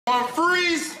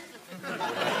Freeze!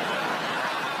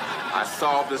 I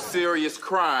solved a serious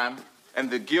crime, and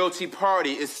the guilty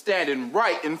party is standing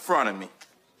right in front of me.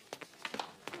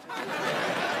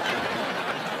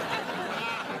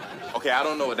 Okay, I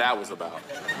don't know what that was about.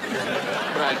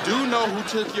 But I do know who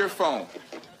took your phone.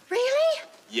 Really?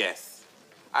 Yes.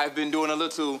 I've been doing a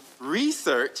little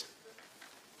research.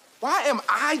 Why am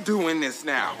I doing this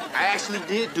now? I actually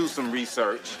did do some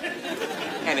research.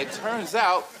 And it turns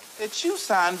out that you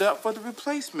signed up for the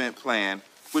replacement plan,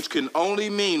 which can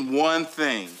only mean one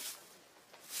thing.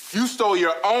 You stole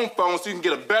your own phone so you can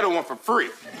get a better one for free.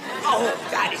 Oh,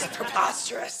 that is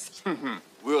preposterous.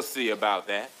 We'll see about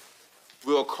that.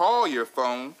 We'll call your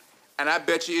phone, and I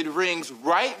bet you it rings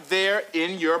right there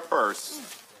in your purse.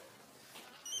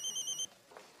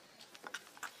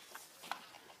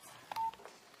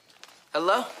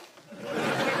 Hello?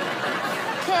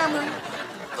 Cameron?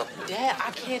 Look, Dad,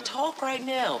 I can't talk right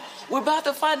now. We're about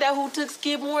to find out who took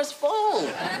Skidmore's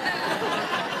phone.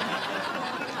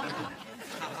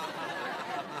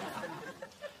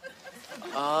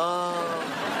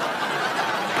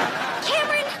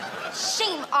 Cameron,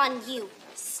 shame on you.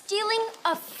 Stealing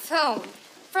a phone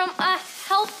from a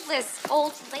helpless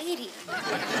old lady.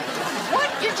 What?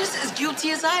 You're just as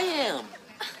guilty as I am.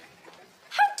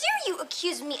 How dare you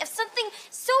accuse me of something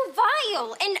so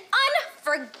vile and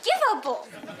unforgivable?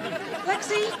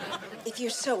 Lexi, if you're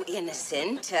so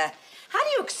innocent, how do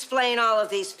you explain all of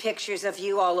these pictures of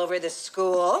you all over the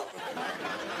school?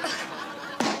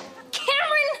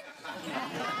 Cameron!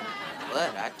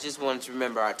 What? I just wanted to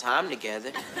remember our time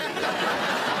together.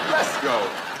 Let's go.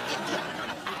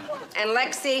 And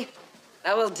Lexi,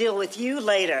 I will deal with you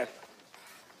later.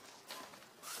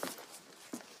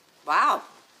 Wow.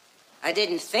 I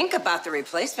didn't think about the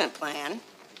replacement plan.